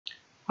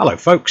Hello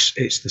folks,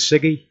 it's the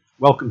Siggy.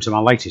 Welcome to my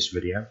latest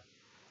video.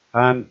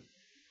 A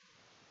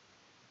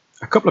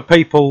couple of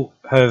people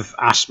have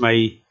asked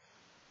me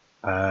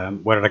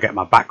where did I get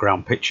my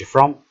background picture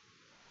from.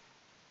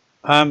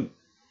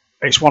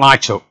 It's one I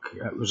took.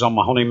 It was on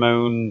my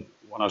honeymoon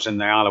when I was in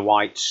the Isle of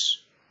Wight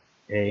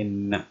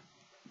in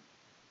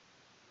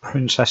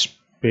Princess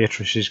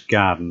Beatrice's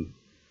garden,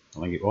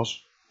 I think it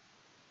was.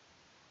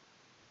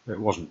 It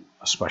wasn't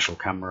a special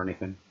camera or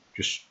anything,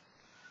 just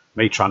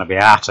me trying to be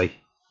arty.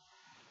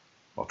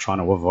 Or trying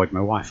to avoid my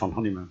wife on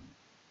honeymoon.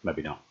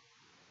 Maybe not.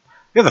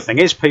 The other thing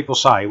is, people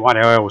say, why do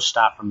I always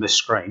start from this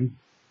screen?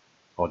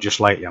 Or just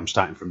lately I'm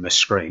starting from this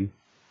screen.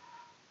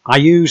 I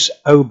use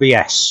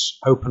OBS,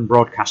 Open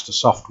Broadcaster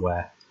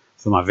Software,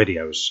 for my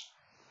videos.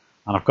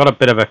 And I've got a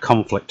bit of a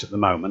conflict at the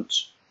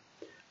moment.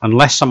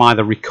 Unless I'm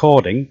either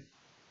recording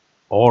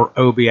or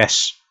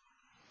OBS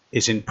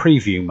is in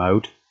preview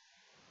mode,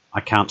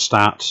 I can't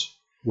start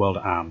World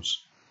at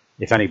Arms.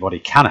 If anybody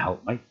can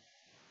help me,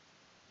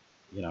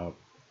 you know,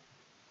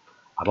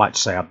 I'd like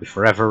to say I'd be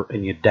forever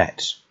in your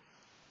debt,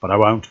 but I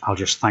won't. I'll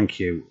just thank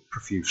you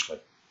profusely.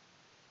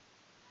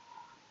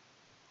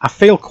 I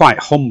feel quite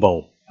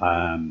humble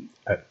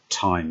at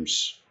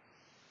times,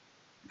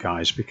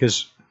 guys,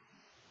 because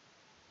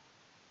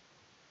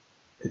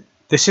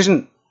this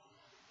isn't...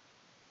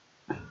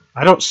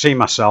 I don't see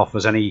myself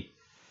as any,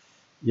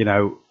 you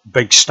know,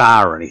 big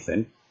star or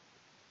anything.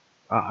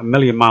 A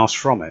million miles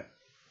from it.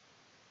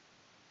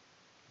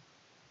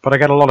 But I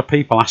get a lot of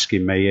people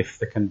asking me if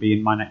they can be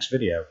in my next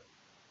video.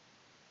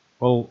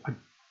 Well,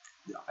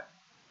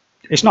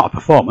 it's not a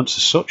performance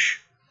as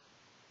such,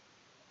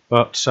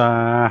 but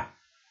I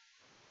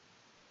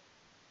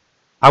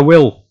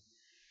will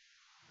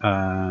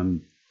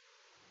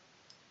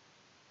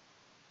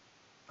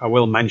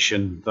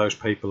mention those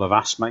people have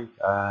asked me.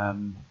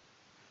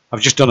 I've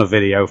just done a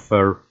video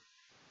for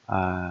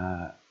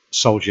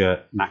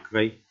Soldier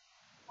NACV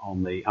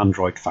on the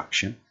Android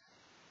faction.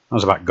 That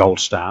was about gold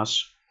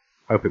stars.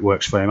 Hope it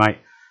works for you, mate.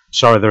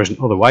 Sorry there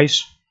isn't other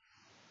ways.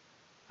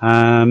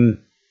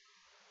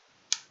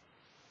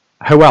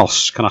 Who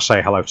else can I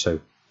say hello to?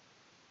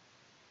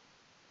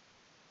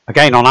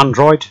 Again on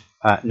Android,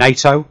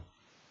 NATO.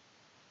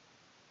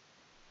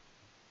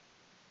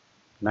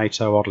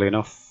 NATO, oddly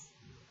enough,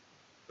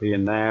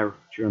 being there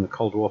during the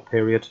Cold War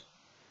period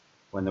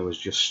when there was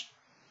just,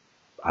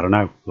 I don't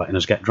know, letting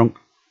us get drunk.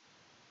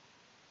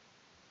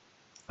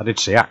 I did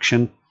see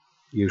action,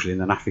 usually in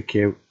the NAFI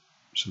queue,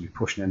 somebody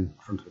pushing in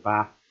front of the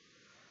bar.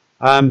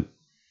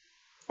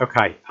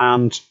 Okay,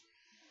 and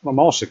what I'm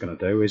also going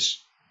to do is,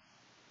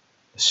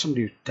 there's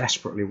somebody who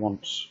desperately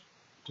wants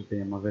to be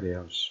in my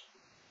videos.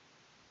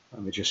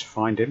 Let me just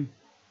find him.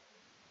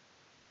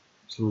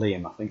 It's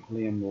Liam, I think.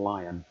 Liam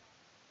Lyon.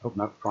 Oh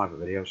no, private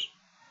videos.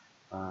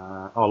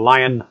 Oh,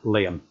 Lion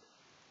Liam.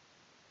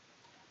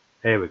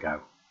 Here we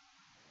go.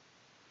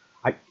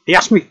 He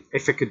asked me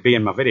if it could be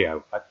in my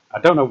video. I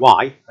don't know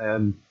why,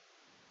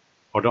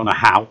 or don't know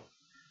how,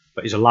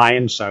 but he's a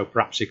lion, so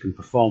perhaps he can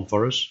perform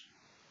for us.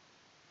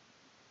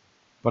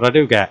 But I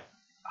do get,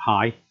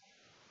 hi,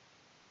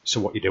 so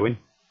what you doing?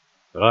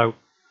 Hello?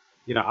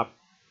 You know,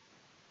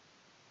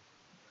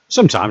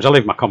 sometimes I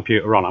leave my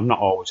computer on, I'm not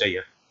always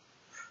here.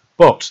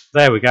 But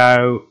there we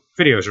go,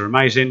 videos are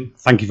amazing,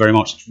 thank you very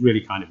much, it's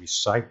really kind of you to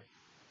say.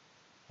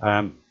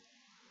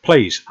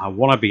 Please, I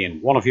want to be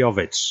in one of your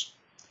vids.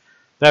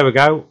 There we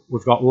go,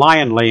 we've got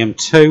Lion Liam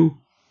 2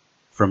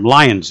 from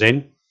Lions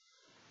Inn,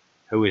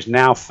 who is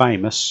now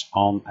famous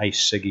on a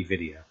Siggy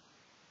video.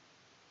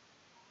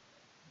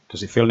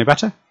 Does it feel any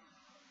better?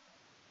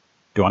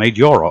 Do I need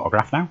your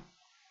autograph now?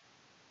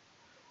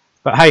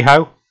 But hey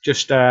ho,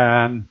 just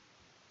that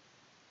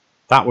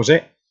was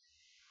it.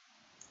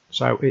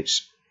 So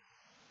it's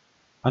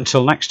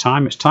until next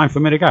time, it's time for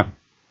me to go.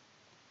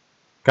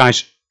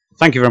 Guys,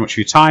 thank you very much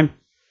for your time.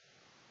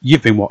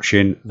 You've been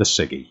watching The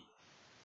Siggy.